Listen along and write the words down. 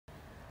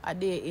a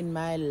day in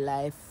my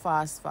life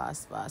fast.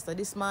 So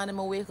this morning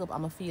I wake up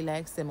and I feel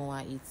like I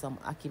want to eat some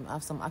ackee. I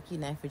have some ackee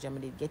in the fridge and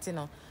I did get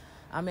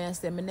I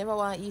say I never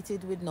want to eat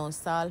it with no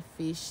salt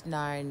fish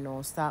nor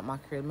no salt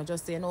mackerel. I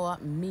just say, you know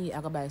what, me,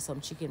 I go buy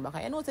some chicken back.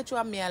 I know that you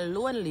have me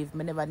alone live,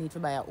 I never need to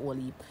buy a whole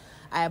heap.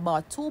 I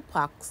bought 2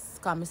 packs,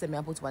 because I say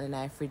I put one in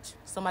the fridge.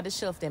 Some of the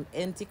shelf them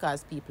empty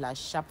because people are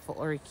shop for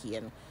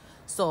hurricane.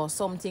 So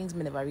some things I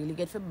never really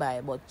get to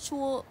buy. But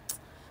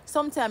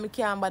sometimes I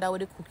can't bother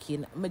with the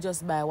cooking. I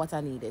just buy what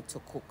I needed to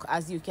cook.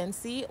 As you can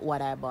see,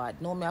 what I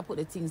bought. Now I put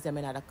the things them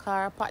in the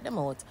car, pack them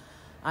out,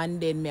 and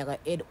then I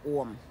head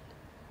home.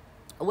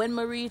 When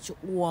I reach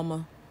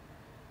home,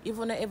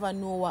 even I ever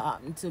know what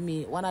happened to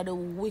me, one of the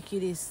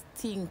wickedest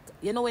things,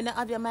 you know when you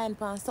have your mind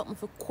pan something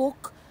for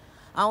cook,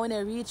 and when I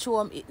reach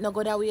home, it not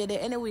go that way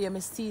there. Anyway, I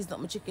season up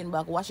my chicken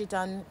back, wash it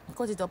and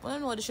cut it up. I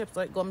don't know the chef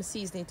so it go, I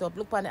season it up.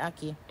 Look on the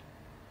ackee.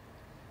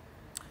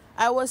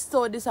 I was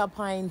so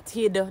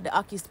disappointed the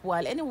ackee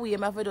spoiled. Anyway,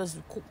 I have to just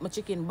cook my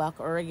chicken back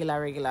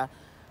regular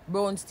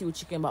brown stew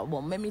chicken back.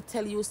 But let me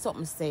tell you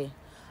something, say.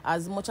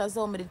 As much as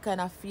I did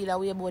kind of feel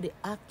away about the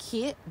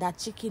ackee, that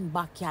chicken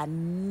back is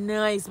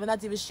nice. I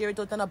not even share it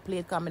out on a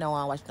plate because I don't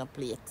want to wash no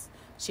plate.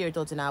 Share it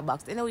out in a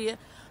box. Anyway,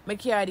 I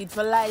carried it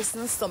for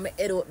license, so I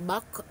head out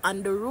back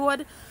on the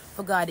road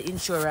for the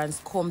insurance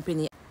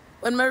company.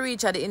 When I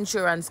reach at the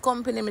insurance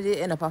company, I did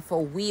end up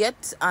for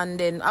wait. And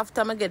then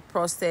after I get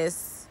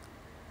processed,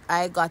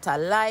 I got a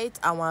light.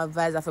 I want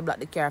to advise to block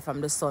the car from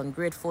the sun.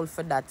 Grateful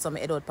for that. So I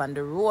head out on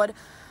the road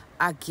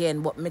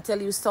again. But me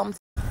tell you something.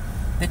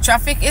 The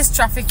traffic is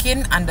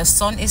trafficking and the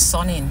sun is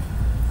sunning.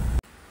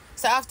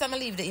 So after I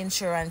leave the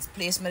insurance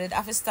place, I did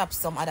have to stop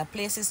some other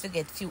places to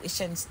get few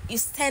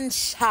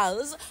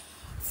essentials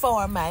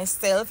for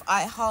myself.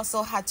 I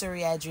also had to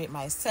rehydrate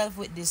myself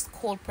with this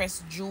cold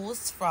pressed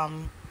juice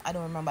from, I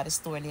don't remember the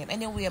store name.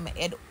 Anyway, I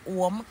head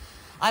home.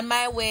 On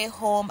my way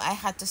home, I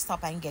had to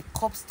stop and get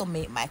cups to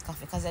make my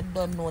coffee because I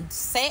don't know,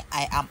 say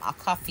I am a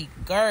coffee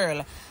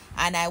girl.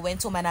 And I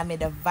went home and I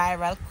made a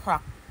viral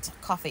cracked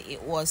coffee.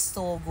 It was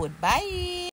so good. Bye.